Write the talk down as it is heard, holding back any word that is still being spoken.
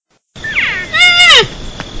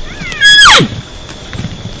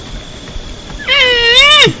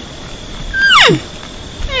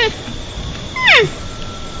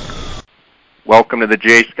Welcome to the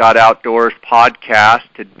J. Scott Outdoors podcast.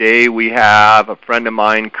 Today we have a friend of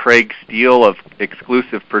mine, Craig Steele of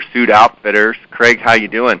Exclusive Pursuit Outfitters. Craig, how you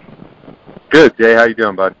doing? Good, Jay. How you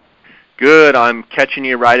doing, bud? Good. I'm catching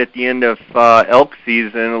you right at the end of elk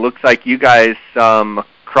season. It looks like you guys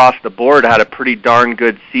across the board had a pretty darn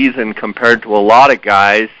good season compared to a lot of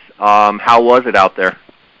guys. How was it out there?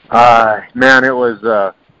 Man, it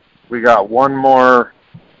was. We got one more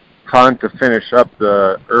hunt to finish up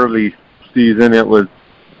the early season. It was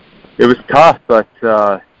tough, but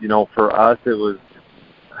for us, it was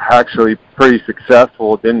actually pretty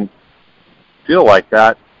successful. It didn't feel like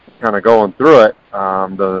that kind of going through it.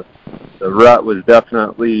 The rut was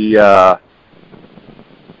definitely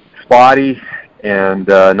spotty and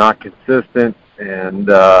not consistent, and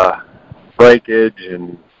breakage,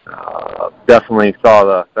 and definitely saw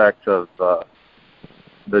the effects of the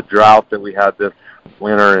drought that we had this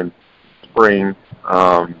winter and spring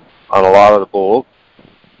on a lot of the bulls.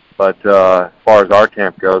 But as far as our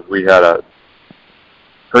camp goes, we had a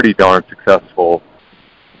pretty darn successful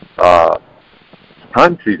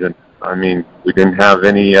hunt season. I mean, we didn't have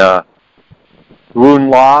any wound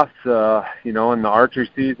loss, in the archery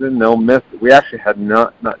season. No miss. We actually had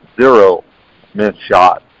not zero missed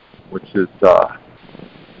shots, which is,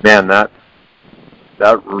 man, that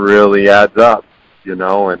really adds up, and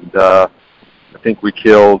I think we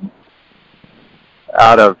killed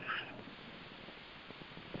out of,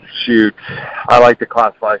 I like to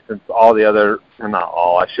classify, since all the other, not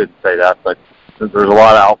all, I shouldn't say that, but since there's a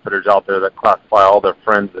lot of outfitters out there that classify all their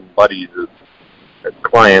friends and buddies as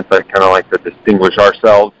clients, I kind of like to distinguish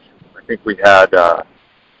ourselves. I think we had,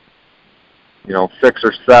 6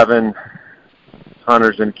 or 7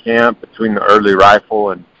 hunters in camp between the early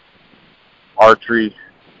rifle and archery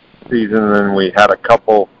season, and then we had a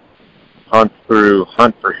couple hunts through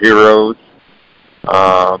Hunt for Heroes,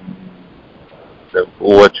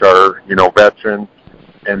 which are, veterans.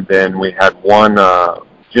 And then we had one,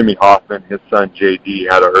 Jimmy Hoffman, his son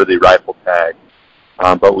JD, had an early rifle tag.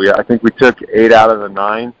 But I think we took 8 out of the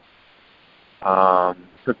 9.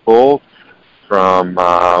 Took bulls from,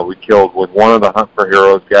 we killed with one of the Hunt for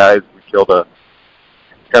Heroes guys. We killed a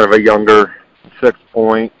kind of a younger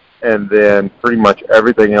 6-point, and then pretty much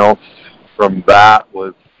everything else from that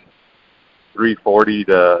was 340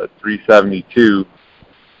 to 372,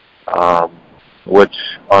 which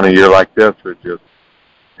on a year like this it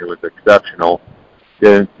was exceptional.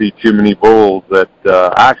 Didn't see too many bulls that,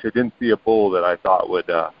 I actually didn't see a bull that I thought would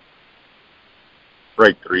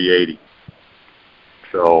break 380.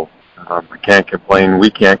 So I can't complain. We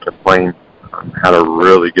can't complain. Had a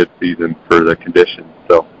really good season for the conditions.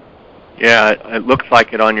 So yeah, it looks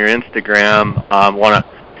like it on your Instagram. Want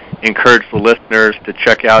to encourage the listeners to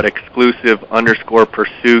check out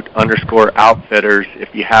exclusive_pursuit_outfitters.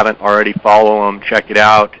 If you haven't already, follow them. Check it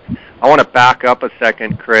out. I want to back up a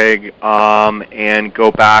second, Craig, and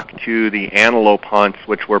go back to the antelope hunts,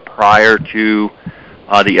 which were prior to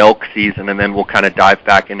the elk season, and then we'll kind of dive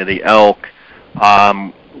back into the elk.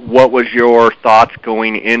 What was your thoughts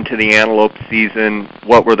going into the antelope season?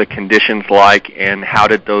 What were the conditions like, and how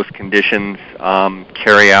did those conditions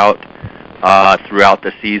carry out throughout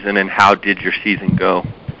the season, and how did your season go?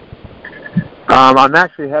 I'm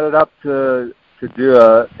actually headed up to do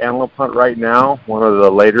a antelope hunt right now, one of the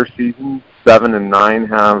later seasons. 7 and 9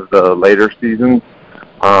 have the later seasons.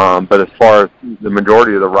 But as far as the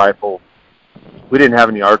majority of the rifle, we didn't have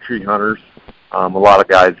any archery hunters. A lot of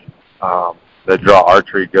guys that draw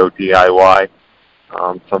archery go DIY.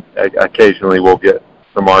 Occasionally we'll get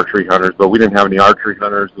some archery hunters, but we didn't have any archery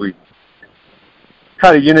hunters. We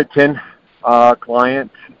had a Unit 10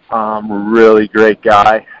 client, really great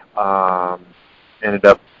guy. Ended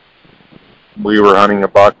up, we were hunting a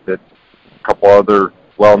buck that a couple other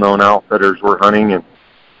well-known outfitters were hunting, and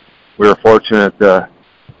we were fortunate to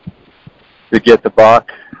get the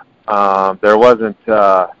buck. There wasn't,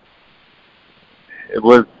 it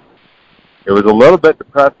was a little bit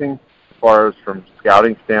depressing as far as from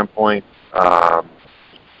scouting standpoint.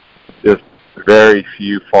 Just very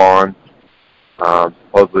few fawns.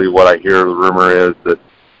 Supposedly what I hear, the rumor is that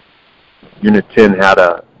Unit 10 had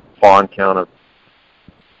a fawn count of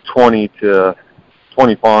 20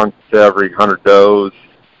 fawns to every 100 does.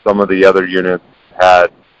 Some of the other units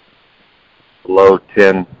had below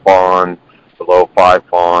 10 fawns, below 5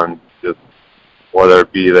 fawns, just whether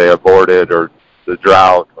it be they aborted or the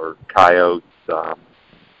drought or coyotes. So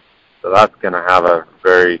that's going to have a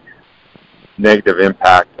very negative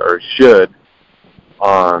impact, or should,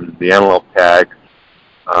 on the antelope tags.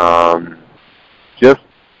 Just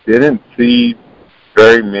didn't see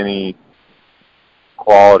very many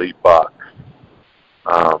quality bucks.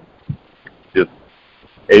 Just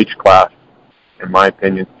age class, in my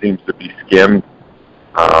opinion, seems to be skimmed.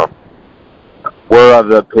 We're of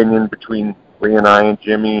the opinion between Lee and I and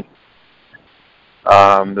Jimmy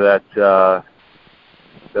that the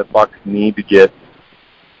bucks need to get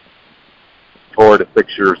 4 to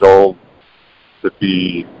 6 years old to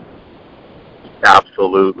be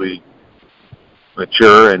absolutely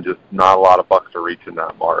mature, and just not a lot of bucks are reaching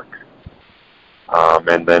that mark.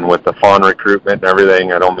 And then with the fawn recruitment and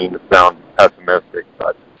everything, I don't mean to sound pessimistic,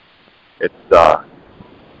 but it's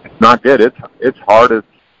not good. It's hard as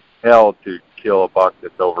hell to kill a buck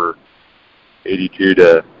that's over 82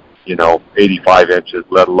 to 85 inches,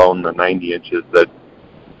 let alone the 90 inches that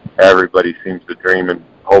everybody seems to dream and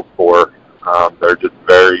hope for. They're just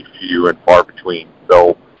very few and far between.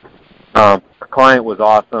 So our client was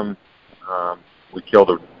awesome. We killed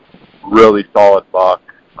a really solid buck.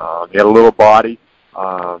 He had a little body.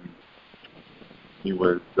 He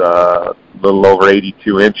was a little over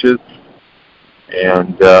 82 inches.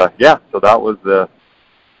 And, so that was the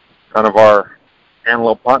kind of our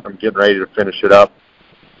antelope hunt. I'm getting ready to finish it up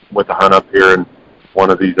with a hunt up here in one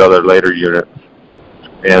of these other later units.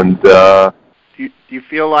 And do you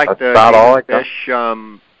feel like the fish,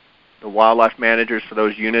 the wildlife managers for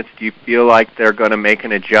those units, do you feel like they're going to make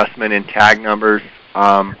an adjustment in tag numbers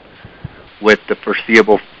with the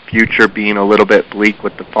foreseeable future being a little bit bleak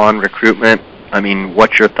with the fawn recruitment? I mean,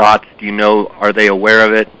 what's your thoughts? Do you know, are they aware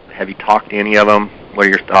of it? Have you talked to any of them? What are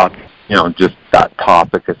your thoughts? Just that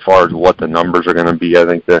topic as far as what the numbers are going to be. I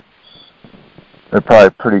think that they're probably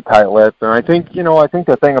pretty tight-lipped. And I think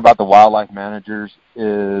the thing about the wildlife managers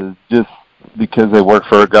is just because they work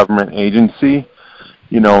for a government agency,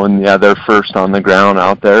 and they're first on the ground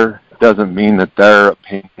out there, doesn't mean that their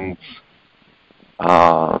opinions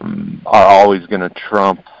are always going to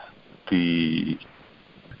trump the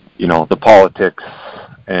politics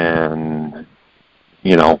and,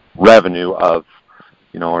 revenue of,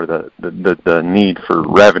 or the need for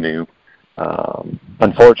revenue,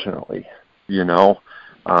 unfortunately,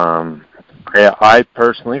 I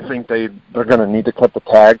personally think they're going to need to cut the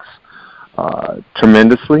tags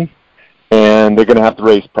tremendously, and they're going to have to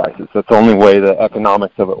raise prices. That's the only way the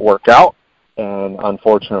economics of it work out, and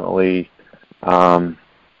unfortunately,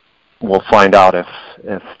 we'll find out if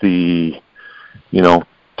the,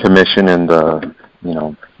 commission and the,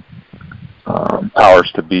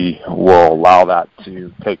 powers to be will allow that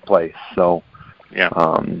to take place. So,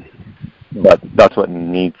 but that's what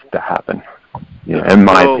needs to happen, in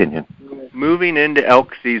my opinion. Moving into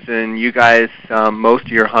elk season, you guys, most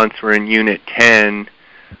of your hunts were in Unit 10.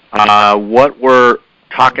 What were,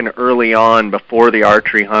 talking early on before the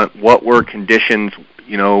archery hunt, what were conditions,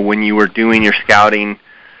 when you were doing your scouting,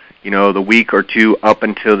 the week or two up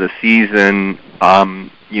until the season,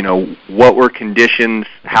 what were conditions,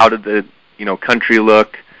 how did the, country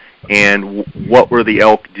look, and what were the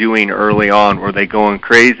elk doing early on? Were they going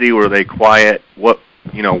crazy? Were they quiet?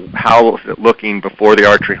 How was it looking before the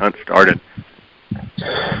archery hunt started?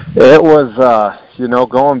 It was,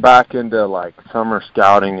 going back into like summer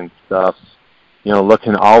scouting and stuff,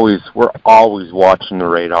 we're always watching the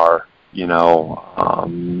radar,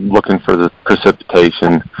 looking for the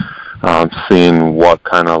precipitation, seeing what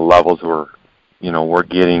kind of levels we're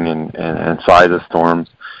getting and size of storms.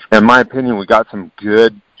 In my opinion, we got some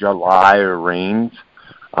good July rains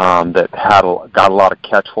that got a lot of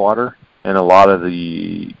catch water, and a lot of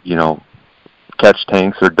the catch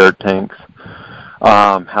tanks or dirt tanks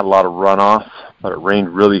had a lot of runoff, but it rained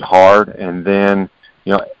really hard. And then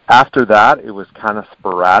after that, it was kind of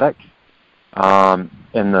sporadic. And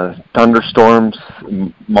the thunderstorms,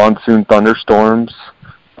 monsoon thunderstorms,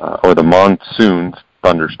 or the monsoon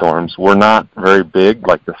thunderstorms were not very big.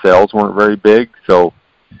 Like the cells weren't very big, so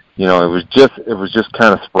it was just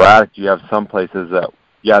kind of sporadic. You have some places that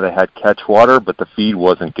they had catch water, but the feed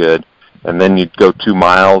wasn't good. And then you'd go 2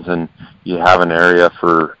 miles and you have an area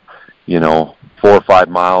for 4 or 5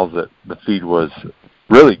 miles that the feed was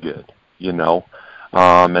really good, and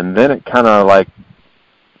then it kind of like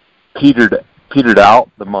petered out.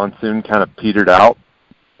 The monsoon kind of petered out,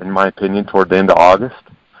 in my opinion, toward the end of August.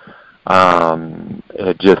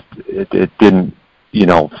 It didn't,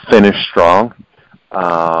 finish strong.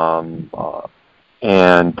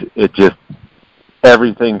 And it just,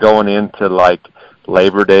 everything going into like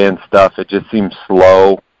Labor Day and stuff, it just seems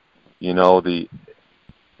slow, the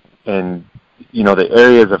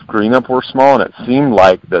areas of green up were small, and it seemed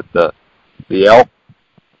like that the elk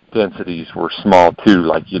densities were small too.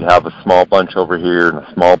 Like you'd have a small bunch over here and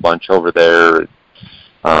a small bunch over there.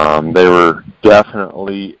 They were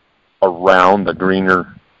definitely around the green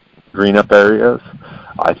up areas.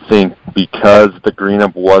 I think because the green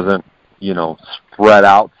up wasn't spread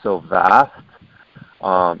out so vast,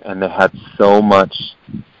 and they had so much,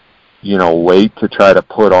 weight to try to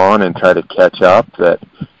put on and try to catch up that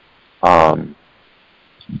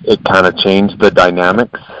it kind of changed the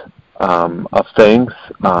dynamics of things.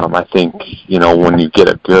 I think, when you get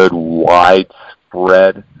a good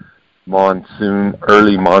widespread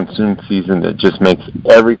early monsoon season, it just makes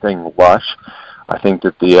everything lush. I think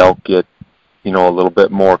that the elk get, a little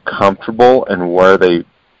bit more comfortable in where they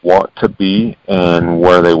want to be and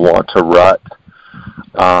where they want to rut.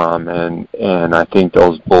 And I think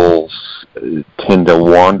those bulls tend to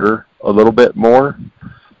wander a little bit more.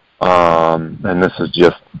 And this is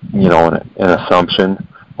just, an assumption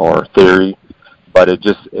or theory, but it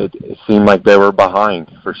seemed like they were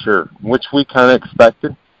behind for sure, which we kind of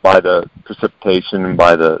expected by the precipitation and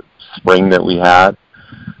by the spring that we had.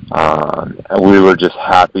 And we were just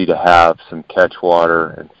happy to have some catch water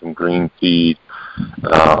and some green feed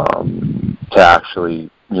to actually,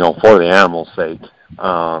 for the animals' sake.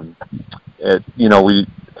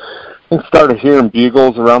 We started hearing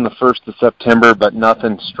bugles around the 1st of September, but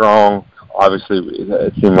nothing strong. Obviously,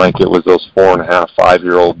 it seemed like it was those 4.5,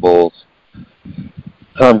 5-year-old bulls.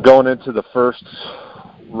 Going into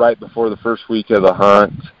right before the first week of the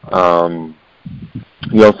hunt, some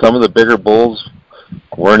of the bigger bulls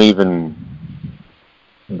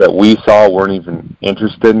that we saw weren't even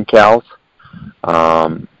interested in cows.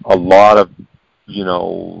 A lot of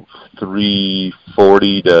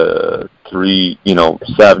 340 to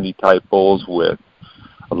 370 type bulls with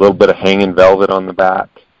a little bit of hanging velvet on the back.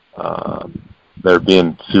 They're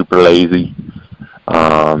being super lazy.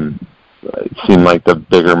 It seemed like the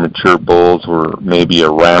bigger mature bulls were maybe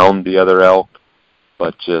around the other elk,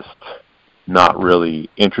 but just not really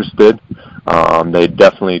interested. They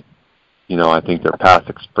definitely, I think their past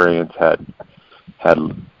experience had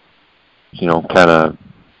kind of,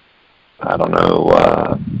 I don't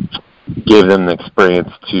know, gave them the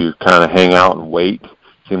experience to kind of hang out and wait.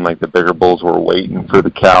 Seemed like the bigger bulls were waiting for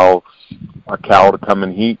a cow to come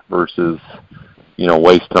and heat versus,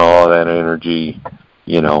 wasting all that energy,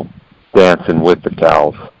 dancing with the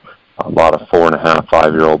cows. A lot of 4.5,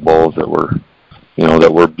 5-year-old bulls that were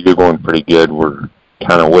bugling pretty good were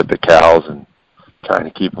kind of with the cows and trying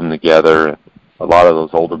to keep them together. And a lot of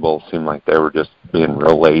those older bulls seemed like they were just being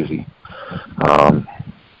real lazy.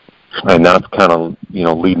 And that's kind of,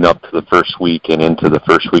 leading up to the first week and into the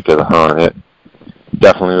first week of the hunt. It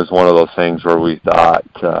definitely was one of those things where we thought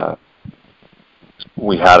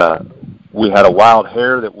we had a wild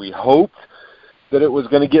hair that we hoped that it was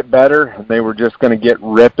going to get better, and they were just going to get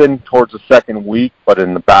ripping towards the second week. But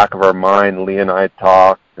in the back of our mind, Lee and I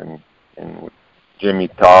talked, and Jimmy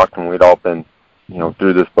talked, and we'd all been,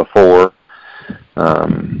 through this before.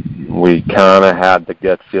 We kind of had the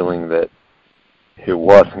gut feeling that it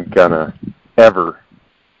wasn't going to ever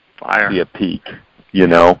be a peak,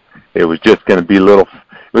 It was just going to be it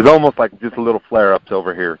was almost like just a little flare-ups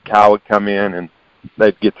over here. Cow would come in, and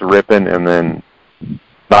they'd get to ripping, and then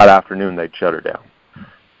that afternoon they'd shut her down,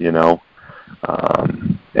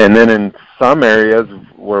 And then in some areas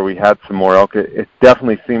where we had some more elk, it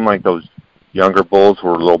definitely seemed like those younger bulls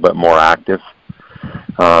were a little bit more active.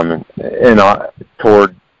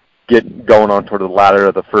 Going on toward the latter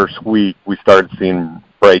of the first week, we started seeing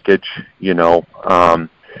breakage, The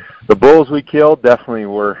bulls we killed definitely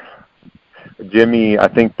were, Jimmy, I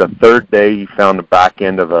think the third day he found the back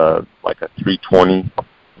end of a 320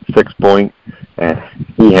 6-point, and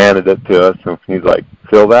he handed it to us, and he's like,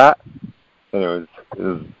 "Feel that?" And it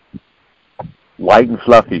was light and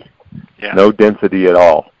fluffy, no density at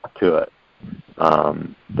all to it.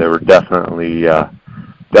 There were definitely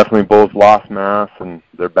bulls lost mass and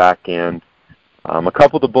their back end. A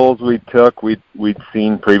couple of the bulls we took, we'd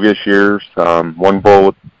seen previous years. One bull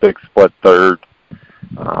with big split third.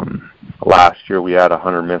 Last year we had a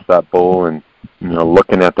hunter miss that bull, and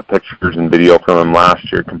looking at the pictures and video from him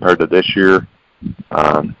last year compared to this year,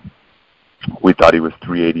 we thought he was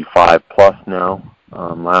 385 plus now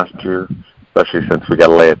last year, especially since we got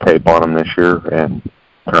to lay a tape on him this year and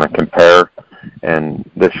kind of compare. And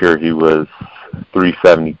this year he was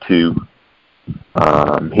 372.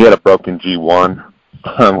 He had a broken G1,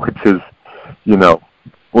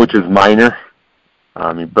 which is minor.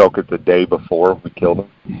 He broke it the day before we killed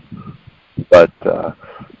him. But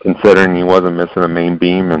considering he wasn't missing a main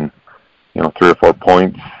beam and 3 or 4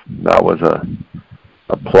 points, that was a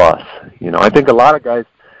plus. I think a lot of guys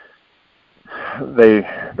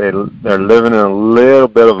they're living in a little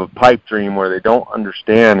bit of a pipe dream where they don't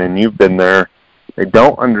understand, and you've been there. They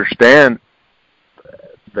don't understand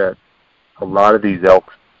that a lot of these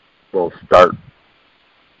elk will start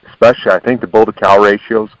especially I think the bull-to-cow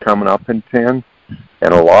ratio is coming up in 10,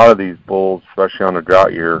 and a lot of these bulls, especially on a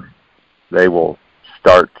drought year, they will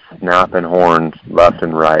start snapping horns left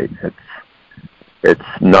and right.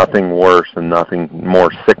 It's nothing worse and nothing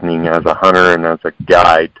more sickening as a hunter and as a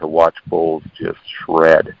guide to watch bulls just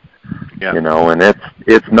shred. Yeah. You know, and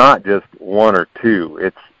it's not just one or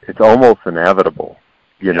two. It's almost inevitable.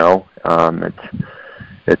 You know,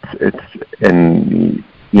 it's and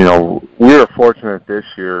you know, we were fortunate this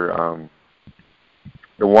year.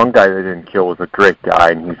 The one guy they didn't kill was a great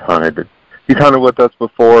guy, and he's hunted with us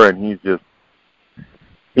before, and he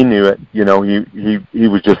knew it. You know, he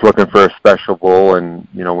was just looking for a special bull, and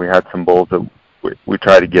you know, we had some bulls that we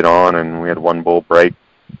tried to get on, and we had one bull break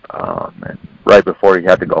right before he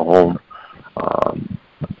had to go home.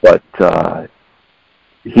 But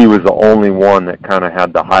he was the only one that kind of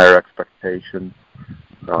had the higher expectations,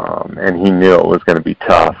 and he knew it was going to be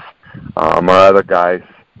tough. Our other guys,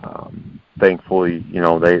 thankfully, you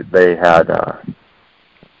know, they had a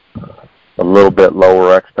little bit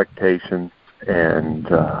lower expectations, and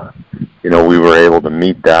you know, we were able to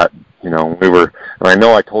meet that. You know, and I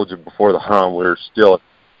know I told you before the hunt, we were still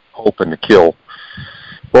hoping to kill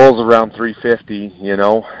bulls around 350, you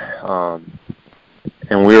know,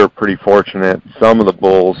 and we were pretty fortunate. Some of the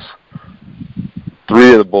bulls,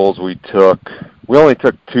 3 of the bulls we only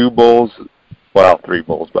took 2 bulls, well, 3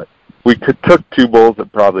 bulls, but we took 2 bulls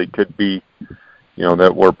that probably could be, you know,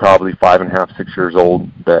 that were probably 5.5, 6 years old,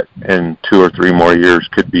 that in 2 or 3 more years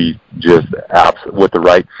could be just with the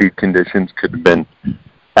right feed conditions, could have been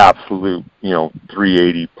absolute, you know,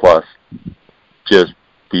 380 plus, just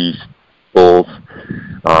beast bulls,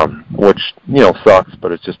 which, you know, sucks,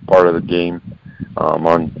 but it's just part of the game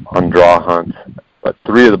on draw hunts. But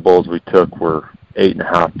 3 of the bulls we took were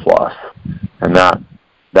 8.5 plus, and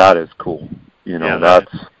that is cool. You know, yeah,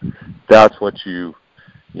 that's what you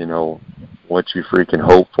know, what you freaking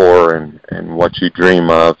hope for and what you dream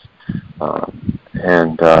of. I'm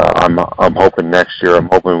hoping next year, I'm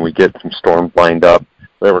hoping we get some storms lined up.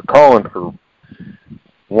 They were calling for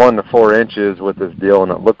 1 to 4 inches with this deal,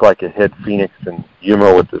 and it looked like it hit Phoenix and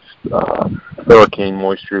Yuma with this hurricane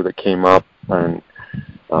moisture that came up, and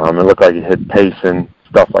it looked like it hit Payson,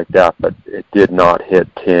 stuff like that, but it did not hit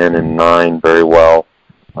 10 and 9 very well.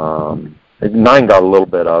 9 got a little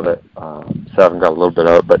bit of it, 7 got a little bit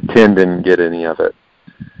of it, but 10 didn't get any of it.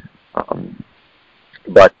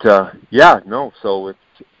 So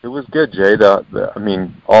it was good, Jay. I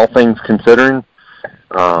mean, all things considering,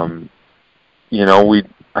 you know,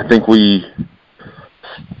 I think we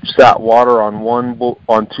sat water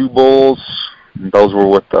on 2 bulls. Those were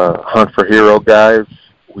with the Hunt for Hero guys.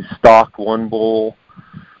 We stalked 1 bull.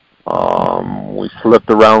 We slipped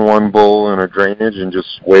around 1 bull in a drainage and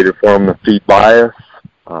just waited for him to feed by us.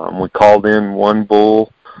 We called in 1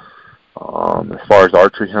 bull as far as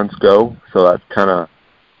archery hunts go. So that's kind of,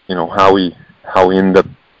 you know, how we end up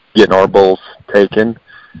getting our bulls taken.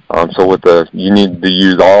 So you need to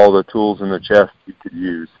use all the tools in the chest you could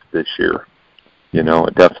use this year. You know,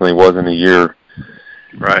 it definitely wasn't a year.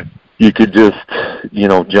 Right. You could just, you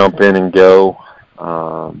know, jump in and go,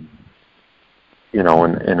 you know,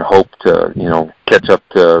 and hope to, you know, catch up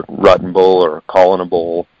to rutting bull or calling a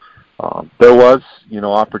bull. There was, you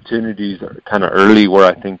know, opportunities kind of early where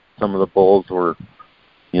I think some of the bulls were,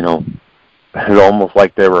 you know, it was almost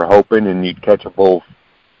like they were hoping, and you'd catch a bull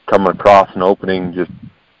come across an opening, just,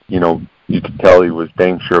 you know, you could tell he was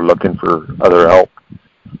dang sure looking for other elk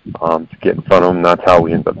to get in front of him. That's how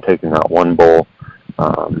we ended up taking that 1 bull.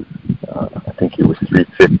 I think he was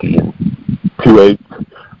 350 and 2/8.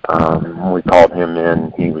 We called him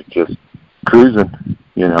in. He was just cruising,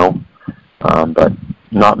 you know. But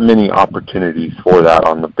not many opportunities for that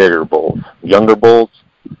on the bigger bulls. Younger bulls,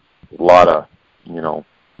 a lot of, you know,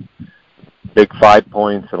 big 5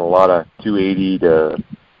 points and a lot of 280 to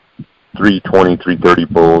 320, 330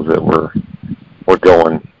 bulls that were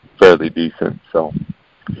going fairly decent. So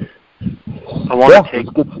I want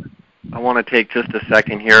to take just a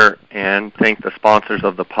second here and thank the sponsors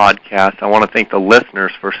of the podcast. I want to thank the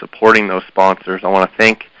listeners for supporting those sponsors. I want to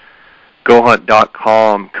thank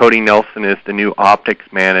GoHunt.com. Cody Nelson is the new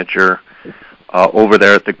optics manager over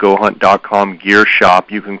there at the GoHunt.com gear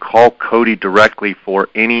shop. You can call Cody directly for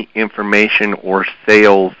any information or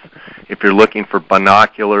sales if you're looking for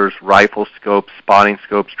binoculars, rifle scopes, spotting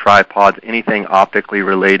scopes, tripods, anything optically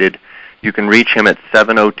related. You can reach him at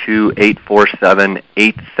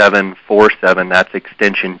 702-847-8747. That's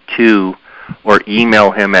extension 2. Or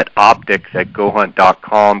email him at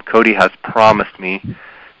optics@gohunt.com. Cody has promised me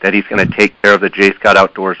that he's going to take care of the J. Scott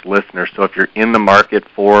Outdoors listeners. So if you're in the market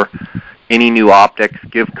for, any new optics,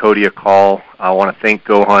 give Cody a call. I want to thank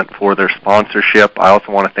Go Hunt for their sponsorship. I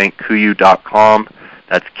also want to thank KUIU.com.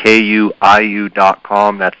 That's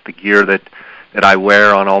KUIU.com. That's the gear that I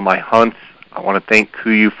wear on all my hunts. I want to thank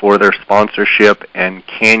KUIU for their sponsorship, and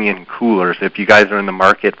Canyon Coolers. If you guys are in the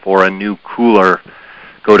market for a new cooler,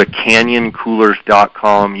 go to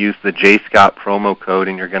CanyonCoolers.com, use the JScott promo code,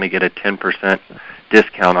 and you're going to get a 10%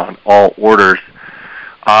 discount on all orders.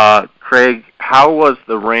 Craig, how was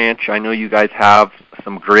the ranch? I know you guys have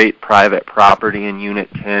some great private property in Unit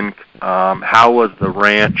 10. How was the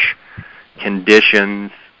ranch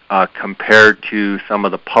conditions compared to some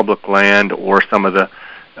of the public land or some of the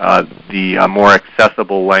more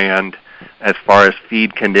accessible land as far as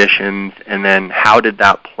feed conditions? And then how did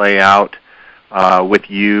that play out with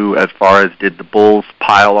you as far as, did the bulls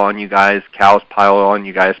pile on you guys, cows pile on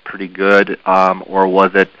you guys pretty good, or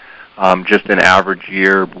was it just an average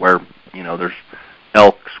year where, there's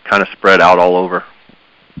elks kind of spread out all over?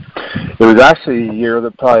 It was actually a year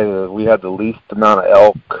that probably we had the least amount of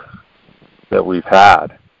elk that we've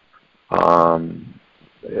had.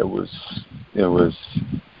 It was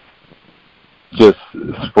just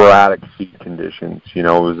sporadic feed conditions. It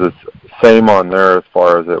was the same on there as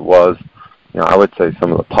far as it was. I would say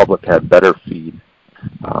some of the public had better feed.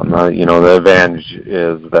 The advantage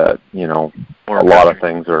is that, a lot of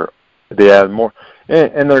things they had more,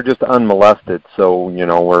 and they're just unmolested. So,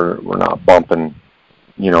 we're not bumping,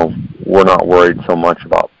 we're not worried so much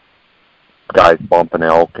about guys bumping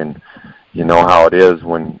elk. And you know how it is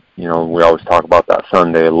when, we always talk about that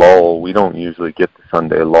Sunday lull. We don't usually get the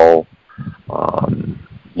Sunday lull. So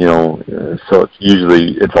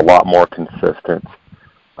it's a lot more consistent.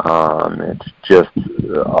 It's just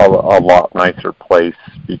a lot nicer place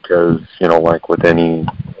because, like with any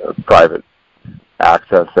private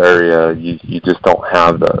access area, you just don't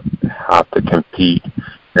have to compete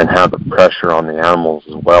and have the pressure on the animals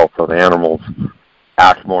as well. So the animals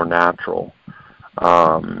act more natural.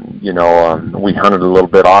 We hunted a little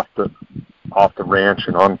bit off the ranch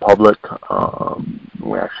and on public.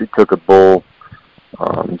 We actually took a bull.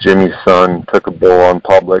 Jimmy's son took a bull on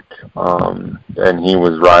public, and he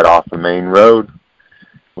was right off the main road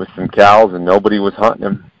with some cows, and nobody was hunting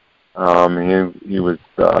him. He was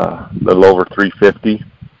a little over 350. He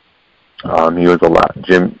was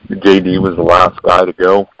JD was the last guy to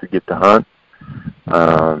go to get the hunt,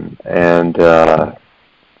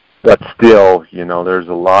 but still, there's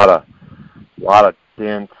a lot of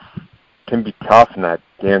dense. Can be tough in that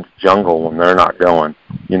dense jungle when they're not going.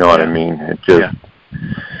 You know what I mean? It just,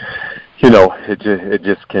 it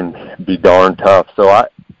just can be darn tough. So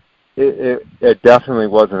it definitely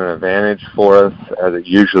wasn't an advantage for us as it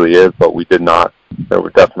usually is, but there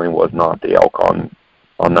definitely was not the elk on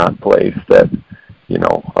that place that,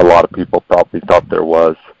 a lot of people probably thought there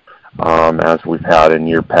was, as we've had in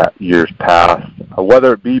years past,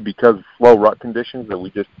 whether it be because of slow rut conditions that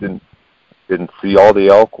we just didn't see all the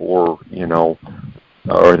elk, or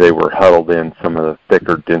or they were huddled in some of the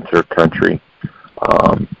thicker, denser country.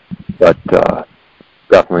 But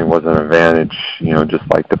definitely was an advantage, just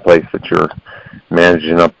like the place that you're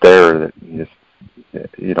managing up there, that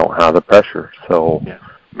you don't have the pressure. So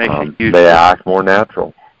they act more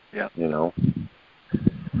natural. Yeah. So.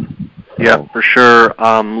 For sure.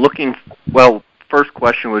 First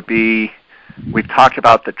question would be, we've talked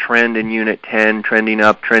about the trend in Unit 10, trending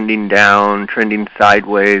up, trending down, trending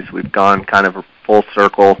sideways. We've gone kind of a full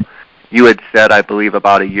circle. You had said, I believe,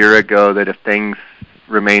 about a year ago that if things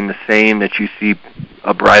remain the same, that you see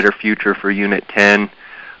a brighter future for Unit 10.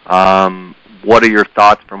 What are your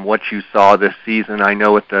thoughts from what you saw this season? I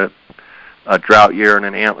know with a drought year and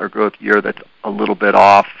an antler growth year that's a little bit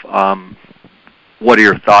off. What are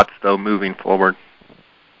your thoughts, though, moving forward?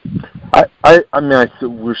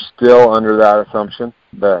 We're still under that assumption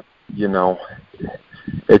that,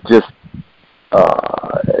 it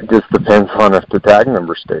just depends on if the tag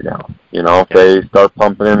numbers stay down. If they start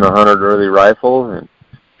pumping in 100 early rifles and,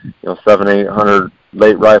 700, 800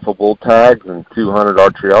 late rifle bull tags and 200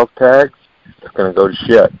 archery elk tags, it's going to go to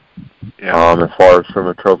shit. As far as from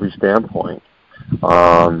a trophy standpoint.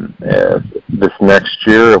 If this next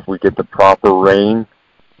year, if we get the proper rain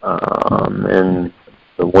in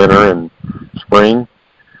the winter and spring,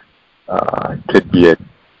 could be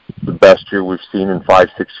the best year we've seen in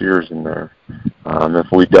 5-6 years in there. If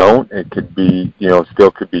we don't, it could be, still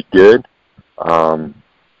could be good,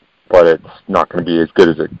 but it's not going to be as good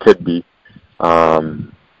as it could be.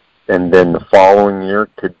 And then the following year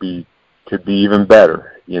could be even better.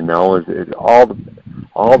 It all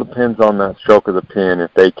depends on that stroke of the pin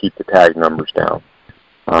if they keep the tag numbers down.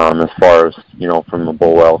 As far as, from the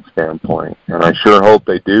bull elk standpoint. And I sure hope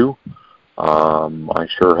they do. I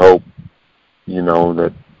sure hope,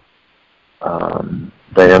 that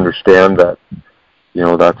they understand that,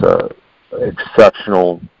 that's a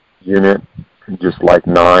exceptional unit, just like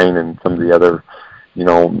 9 and some of the other,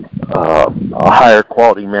 higher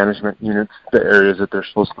quality management units, the areas that they're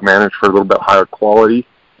supposed to manage for a little bit higher quality,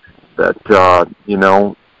 that,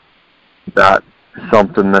 that's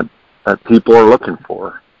something that people are looking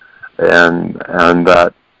for. And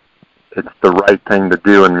that it's the right thing to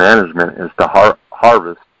do in management is to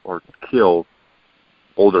harvest or kill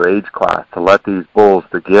older age class, to let these bulls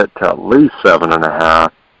to get to at least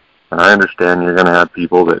 7.5. And I understand you're going to have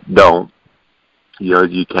people that don't.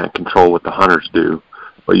 You can't control what the hunters do,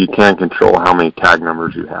 but you can control how many tag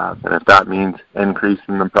numbers you have. And if that means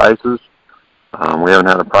increasing the prices, we haven't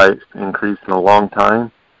had a price increase in a long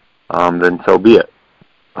time, then so be it.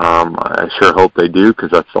 I sure hope they do,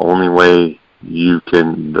 because that's the only way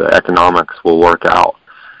the economics will work out,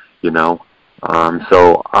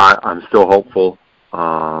 So I'm still hopeful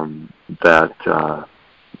that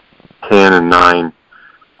 10 and 9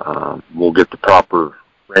 will get the proper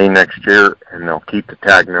rain next year, and they'll keep the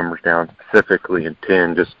tag numbers down, specifically in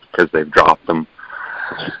 10, just because they've dropped them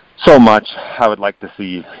so much. I would like to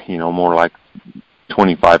see, more like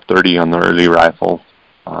 25, 30 on the early rifle.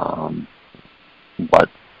 But,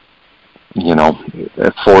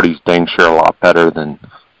 40's dang sure a lot better than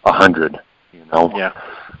 100, Yeah.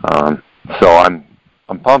 So I'm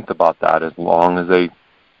pumped about that, as long as we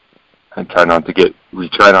try not to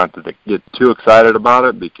get too excited about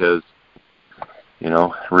it, because,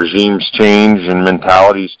 regimes change and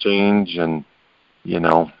mentalities change, and,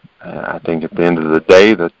 I think at the end of the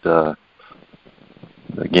day that the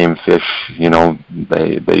game fish,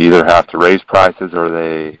 they either have to raise prices or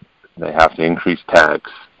they have to increase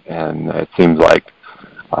tags. And it seems like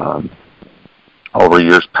over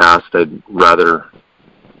years past, they'd rather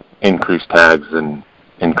increase tags than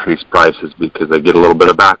increase prices, because they get a little bit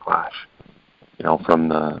of backlash, from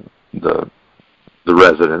the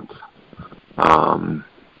residents.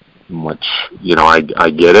 Which, I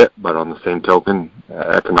get it, but on the same token,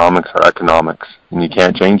 economics are economics, and you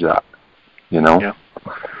can't change that, Yeah.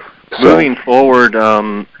 So, moving forward,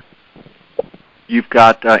 you've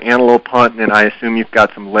got antelope hunting, and I assume you've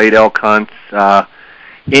got some late elk hunts.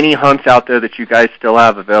 Any hunts out there that you guys still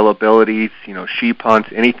have availabilities, sheep hunts,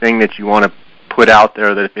 anything that you want to put out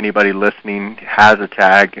there that if anybody listening has a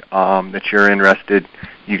tag that you're interested,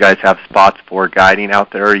 you guys have spots for guiding out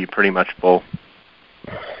there, or are you pretty much full?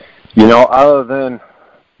 Other than,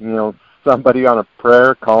 somebody on a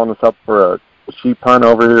prayer calling us up for a sheep hunt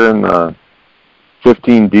over here in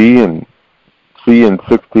 15D and C and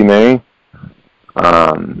 16A,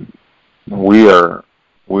 we are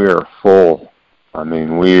full. I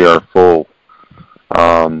mean, we are full.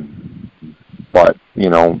 But,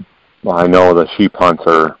 I know the sheep hunts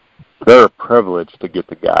they're a privilege to get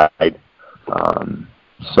the guide.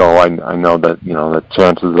 So I know that, the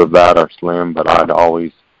chances of that are slim, but I'd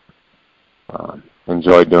always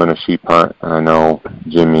enjoy doing a sheep hunt, and I know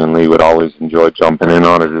Jimmy and Lee would always enjoy jumping in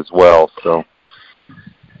on it as well. So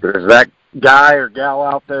if there's that guy or gal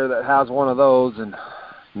out there that has one of those and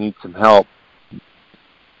needs some help,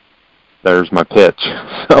 there's my pitch.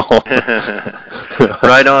 So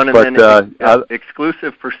right on. And then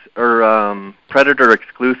exclusive or predator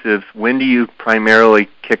exclusives. When do you primarily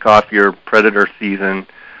kick off your predator season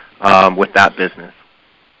with that business?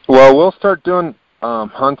 Well, we'll start doing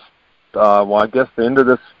hunts. I guess the end of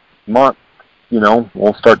this month.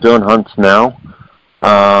 We'll start doing hunts now,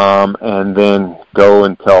 and then go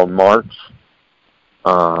until March.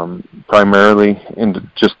 Primarily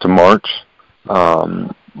just to March.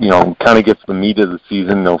 Kind of gets the meat of the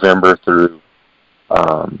season, November through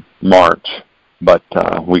March. But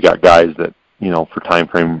we got guys that, for time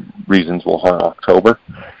frame reasons, will hunt October.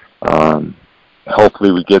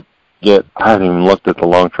 Hopefully we get. I haven't even looked at the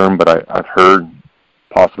long term, but I've heard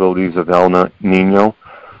possibilities of El Nino.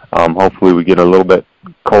 Hopefully we get a little bit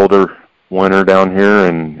colder winter down here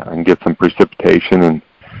and get some precipitation and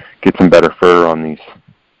get some better fur on these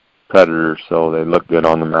predators, so they look good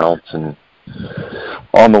on the mounts and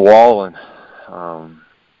on the wall. And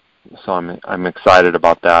so I'm excited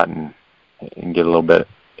about that, and get a little bit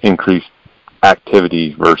increased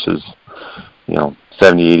activity versus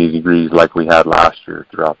 70, 80 degrees like we had last year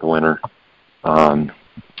throughout the winter.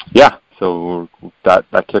 So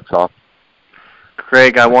that kicks off.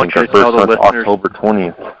 Craig, I want you to tell the listeners October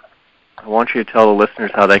 20th. I want you to tell the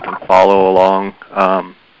listeners how they can follow along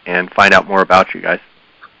and find out more about you guys.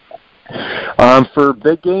 For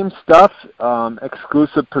big game stuff,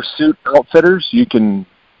 Exclusive Pursuit Outfitters, you can,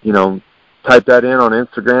 type that in on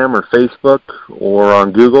Instagram or Facebook or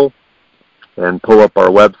on Google. and pull up our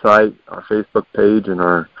website, our Facebook page, and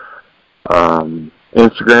our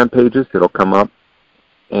Instagram pages. It'll come up.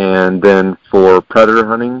 And then for predator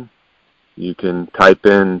hunting, you can type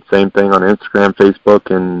in same thing on Instagram,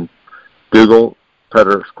 Facebook, and Google,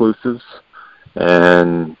 Predator Exclusives,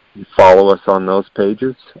 and follow us on those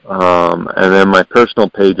pages. And then my personal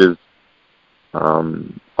pages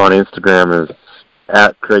on Instagram is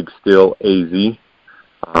at Craig Steele AZ,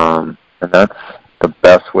 and that's the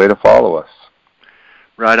best way to follow us.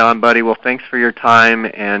 Right on, buddy. Well, thanks for your time,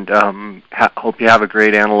 and hope you have a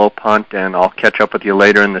great antelope hunt, and I'll catch up with you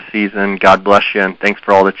later in the season. God bless you, and thanks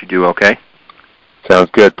for all that you do, okay?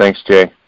 Sounds good. Thanks, Jay.